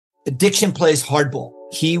Addiction plays hardball.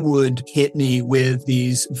 He would hit me with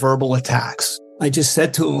these verbal attacks. I just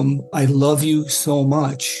said to him, I love you so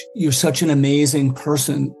much. You're such an amazing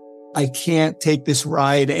person. I can't take this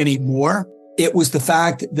ride anymore. It was the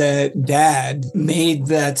fact that Dad made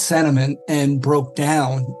that sentiment and broke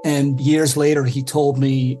down. And years later, he told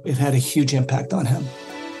me it had a huge impact on him.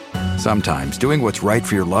 Sometimes doing what's right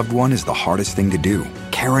for your loved one is the hardest thing to do.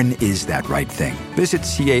 Caron is that right thing. Visit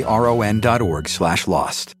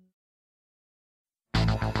caron.org/lost.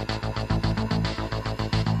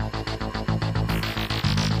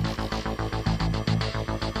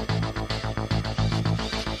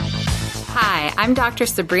 Hi, I'm Dr.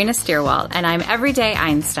 Sabrina Stierwalt, and I'm Everyday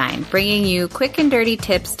Einstein, bringing you quick and dirty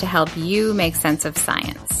tips to help you make sense of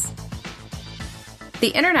science. The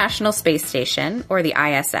International Space Station, or the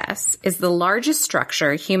ISS, is the largest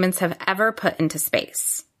structure humans have ever put into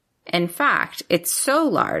space. In fact, it's so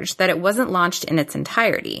large that it wasn't launched in its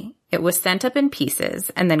entirety. It was sent up in pieces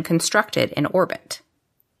and then constructed in orbit.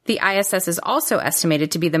 The ISS is also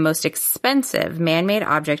estimated to be the most expensive man-made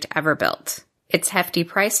object ever built. Its hefty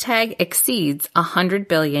price tag exceeds $100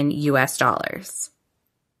 billion.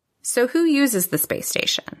 So who uses the space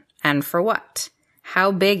station? And for what?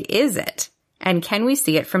 How big is it? And can we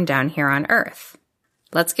see it from down here on Earth?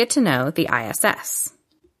 Let's get to know the ISS.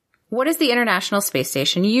 What is the International Space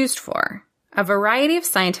Station used for? A variety of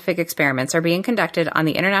scientific experiments are being conducted on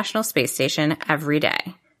the International Space Station every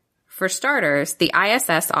day. For starters, the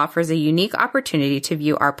ISS offers a unique opportunity to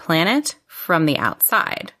view our planet from the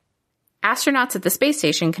outside. Astronauts at the space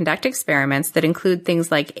station conduct experiments that include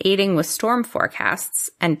things like aiding with storm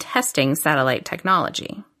forecasts and testing satellite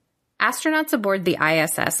technology. Astronauts aboard the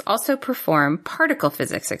ISS also perform particle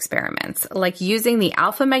physics experiments, like using the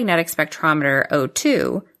alpha magnetic spectrometer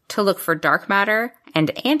O2 to look for dark matter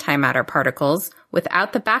and antimatter particles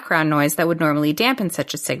without the background noise that would normally dampen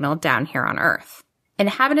such a signal down here on Earth.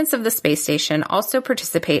 Inhabitants of the space station also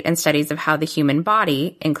participate in studies of how the human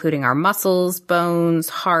body, including our muscles, bones,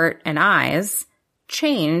 heart, and eyes,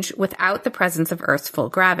 change without the presence of Earth's full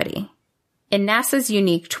gravity. In NASA's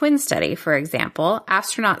unique twin study, for example,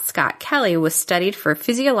 astronaut Scott Kelly was studied for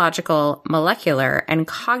physiological, molecular, and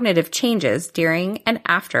cognitive changes during and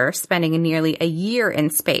after spending nearly a year in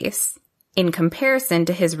space, in comparison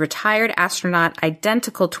to his retired astronaut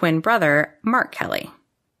identical twin brother, Mark Kelly.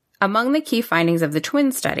 Among the key findings of the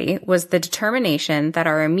twin study was the determination that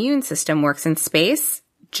our immune system works in space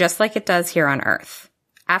just like it does here on Earth.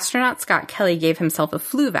 Astronaut Scott Kelly gave himself a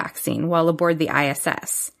flu vaccine while aboard the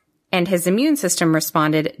ISS, and his immune system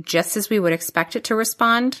responded just as we would expect it to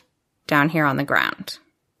respond down here on the ground.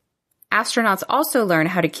 Astronauts also learn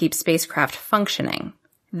how to keep spacecraft functioning.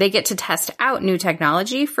 They get to test out new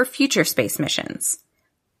technology for future space missions.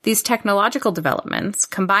 These technological developments,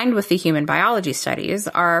 combined with the human biology studies,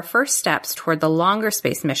 are our first steps toward the longer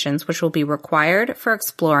space missions which will be required for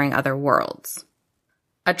exploring other worlds.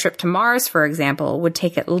 A trip to Mars, for example, would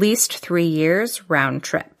take at least 3 years round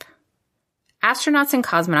trip. Astronauts and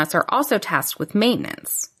cosmonauts are also tasked with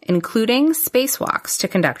maintenance, including spacewalks to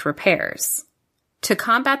conduct repairs. To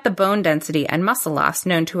combat the bone density and muscle loss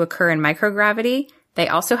known to occur in microgravity, they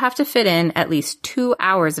also have to fit in at least 2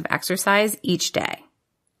 hours of exercise each day.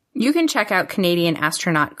 You can check out Canadian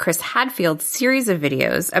astronaut Chris Hadfield's series of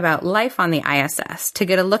videos about life on the ISS to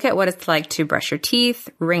get a look at what it's like to brush your teeth,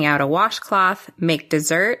 wring out a washcloth, make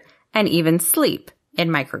dessert, and even sleep in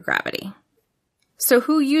microgravity. So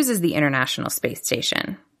who uses the International Space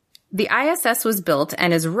Station? The ISS was built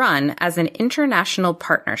and is run as an international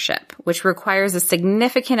partnership, which requires a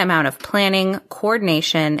significant amount of planning,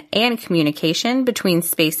 coordination, and communication between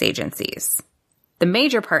space agencies. The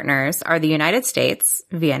major partners are the United States,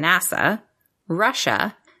 via NASA,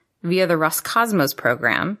 Russia, via the Roscosmos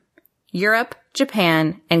program, Europe,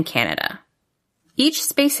 Japan, and Canada. Each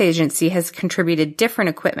space agency has contributed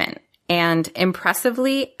different equipment, and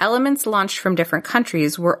impressively, elements launched from different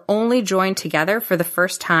countries were only joined together for the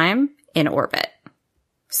first time in orbit.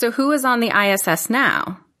 So who is on the ISS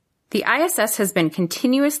now? The ISS has been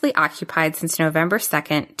continuously occupied since November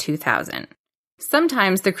 2nd, 2000.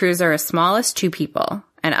 Sometimes the crews are as small as 2 people,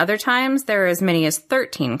 and other times there are as many as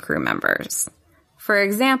 13 crew members. For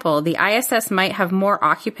example, the ISS might have more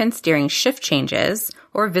occupants during shift changes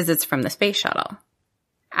or visits from the space shuttle.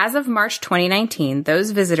 As of March 2019, those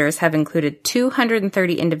visitors have included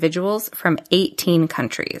 230 individuals from 18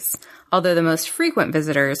 countries, although the most frequent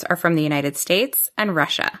visitors are from the United States and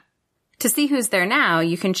Russia. To see who's there now,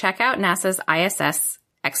 you can check out NASA's ISS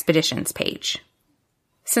Expeditions page.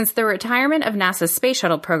 Since the retirement of NASA's space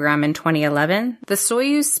shuttle program in 2011, the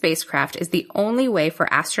Soyuz spacecraft is the only way for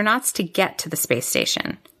astronauts to get to the space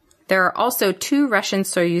station. There are also 2 Russian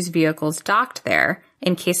Soyuz vehicles docked there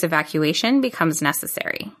in case evacuation becomes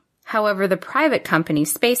necessary. However, the private company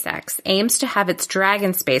SpaceX aims to have its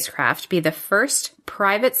Dragon spacecraft be the first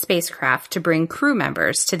private spacecraft to bring crew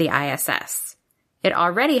members to the ISS. It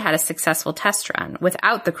already had a successful test run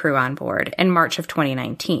without the crew on board in March of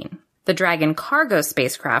 2019. The Dragon cargo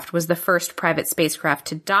spacecraft was the first private spacecraft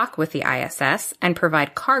to dock with the ISS and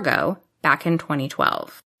provide cargo back in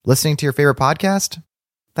 2012. Listening to your favorite podcast?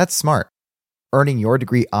 That's smart. Earning your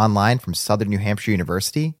degree online from Southern New Hampshire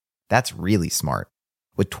University? That's really smart.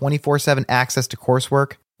 With 24/7 access to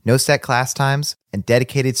coursework, no set class times, and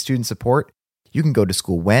dedicated student support, you can go to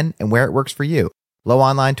school when and where it works for you. Low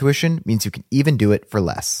online tuition means you can even do it for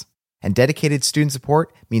less. And dedicated student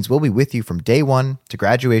support means we'll be with you from day one to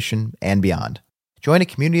graduation and beyond. Join a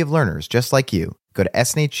community of learners just like you. Go to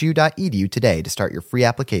snhu.edu today to start your free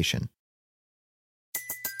application.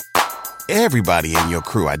 Everybody in your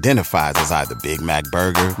crew identifies as either Big Mac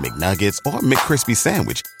Burger, McNuggets, or McCrispy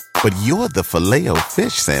Sandwich. But you're the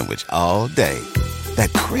Filet-O-Fish Sandwich all day.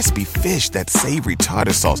 That crispy fish, that savory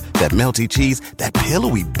tartar sauce, that melty cheese, that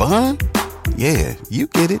pillowy bun. Yeah, you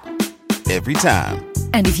get it. Every time.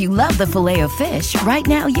 And if you love the Filet-O-Fish, right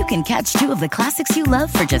now you can catch 2 of the classics you love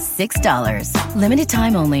for just $6. Limited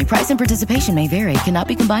time only. Price and participation may vary. Cannot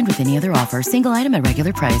be combined with any other offer. Single item at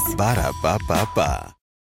regular price. Ba-da-ba-ba-ba.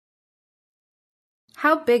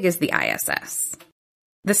 How big is the ISS?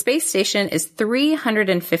 The space station is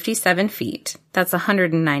 357 feet, that's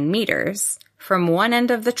 109 meters, from one end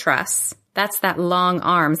of the truss, that's that long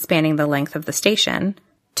arm spanning the length of the station,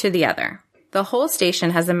 to the other. The whole station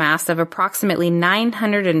has a mass of approximately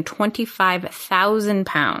 925,000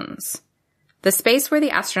 pounds. The space where the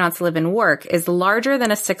astronauts live and work is larger than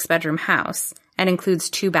a 6-bedroom house and includes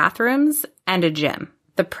 2 bathrooms and a gym.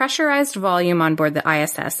 The pressurized volume on board the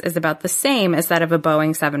ISS is about the same as that of a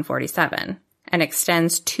Boeing 747 and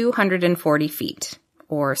extends 240 feet,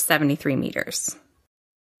 or 73 meters.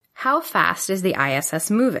 How fast is the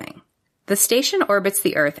ISS moving? The station orbits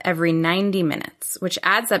the Earth every 90 minutes, which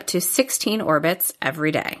adds up to 16 orbits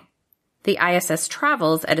every day. The ISS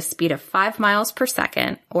travels at a speed of 5 miles per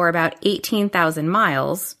second, or about 18,000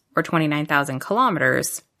 miles, or 29,000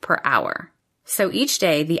 kilometers, per hour. So each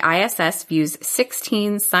day, the ISS views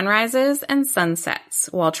 16 sunrises and sunsets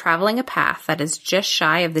while traveling a path that is just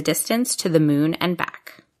shy of the distance to the moon and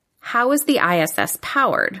back. How is the ISS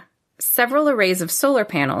powered? Several arrays of solar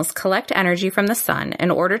panels collect energy from the sun in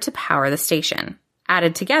order to power the station.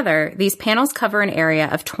 Added together, these panels cover an area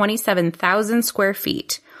of 27,000 square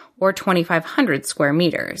feet, or 2,500 square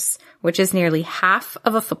meters, which is nearly half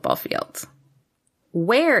of a football field.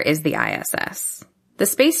 Where is the ISS? The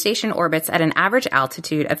space station orbits at an average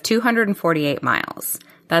altitude of 248 miles,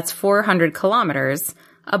 that's 400 kilometers,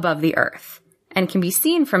 above the Earth, and can be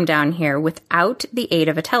seen from down here without the aid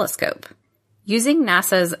of a telescope. Using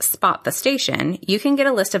NASA's Spot the Station, you can get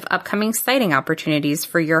a list of upcoming sighting opportunities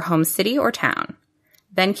for your home city or town.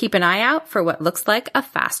 Then keep an eye out for what looks like a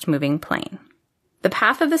fast-moving plane. The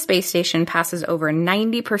path of the space station passes over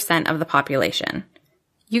 90% of the population.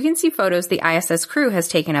 You can see photos the ISS crew has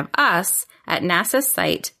taken of us at NASA's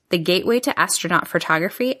site, the Gateway to Astronaut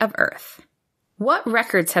Photography of Earth. What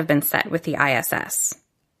records have been set with the ISS?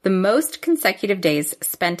 The most consecutive days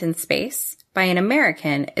spent in space by an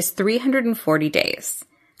American is 340 days.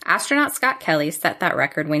 Astronaut Scott Kelly set that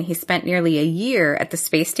record when he spent nearly a year at the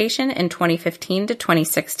space station in 2015 to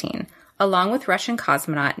 2016, along with Russian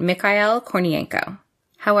cosmonaut Mikhail Kornienko.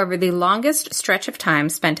 However, the longest stretch of time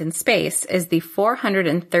spent in space is the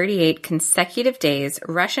 438 consecutive days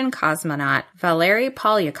Russian cosmonaut Valery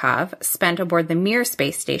Polyakov spent aboard the Mir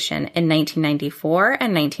space station in 1994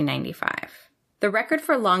 and 1995. The record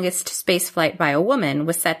for longest spaceflight by a woman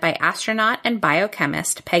was set by astronaut and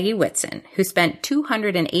biochemist Peggy Whitson, who spent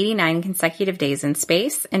 289 consecutive days in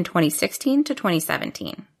space in 2016 to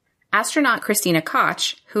 2017. Astronaut Christina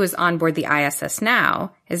Koch, who is on board the ISS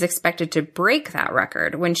now, is expected to break that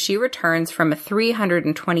record when she returns from a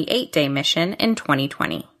 328-day mission in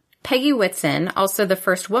 2020. Peggy Whitson, also the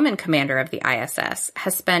first woman commander of the ISS,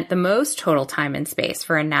 has spent the most total time in space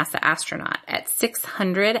for a NASA astronaut at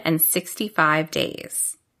 665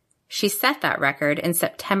 days. She set that record in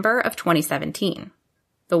September of 2017.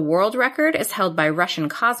 The world record is held by Russian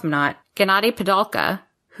cosmonaut Gennady Padalka,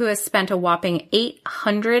 who has spent a whopping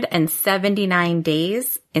 879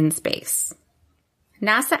 days in space.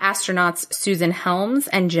 NASA astronauts Susan Helms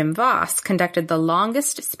and Jim Voss conducted the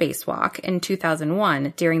longest spacewalk in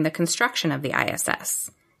 2001 during the construction of the ISS.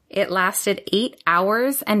 It lasted 8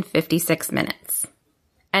 hours and 56 minutes.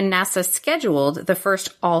 And NASA scheduled the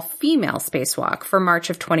first all-female spacewalk for March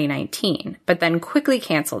of 2019, but then quickly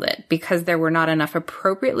canceled it because there were not enough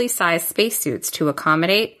appropriately sized spacesuits to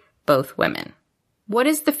accommodate both women. What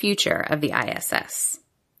is the future of the ISS?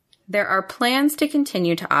 There are plans to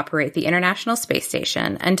continue to operate the International Space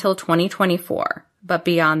Station until 2024, but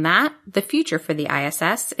beyond that, the future for the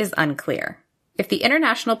ISS is unclear. If the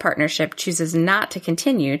international partnership chooses not to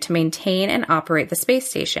continue to maintain and operate the space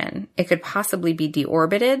station, it could possibly be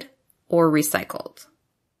deorbited or recycled.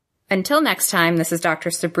 Until next time, this is Dr.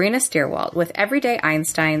 Sabrina Stierwalt with Everyday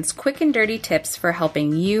Einstein's quick and dirty tips for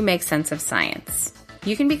helping you make sense of science.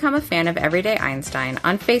 You can become a fan of Everyday Einstein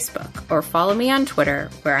on Facebook or follow me on Twitter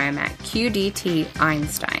where I'm at QDT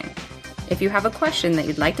Einstein. If you have a question that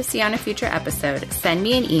you'd like to see on a future episode, send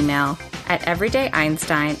me an email at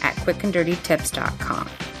everydayeinstein@quickanddirtytips.com.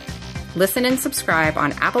 Listen and subscribe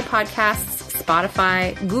on Apple Podcasts,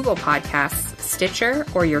 Spotify, Google Podcasts, Stitcher,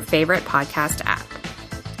 or your favorite podcast app.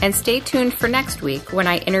 And stay tuned for next week when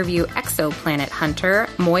I interview exoplanet hunter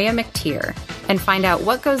Moya McTeer and find out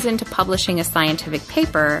what goes into publishing a scientific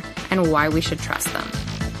paper and why we should trust them.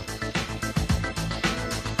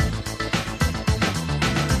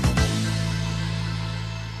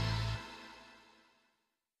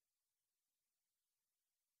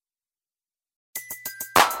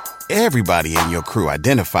 Everybody in your crew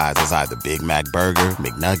identifies as either Big Mac Burger,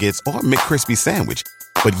 McNuggets, or McCrispy Sandwich.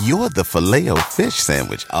 But you're the Filet-O-Fish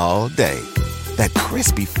Sandwich all day. That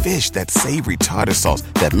crispy fish, that savory tartar sauce,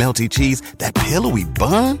 that melty cheese, that pillowy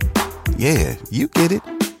bun. Yeah, you get it.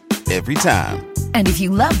 Every time. And if you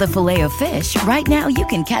love the Filet-O-Fish, right now you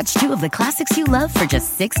can catch two of the classics you love for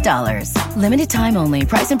just $6. Limited time only.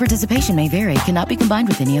 Price and participation may vary. Cannot be combined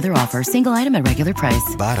with any other offer. Single item at regular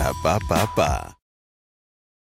price. Ba-da-ba-ba-ba.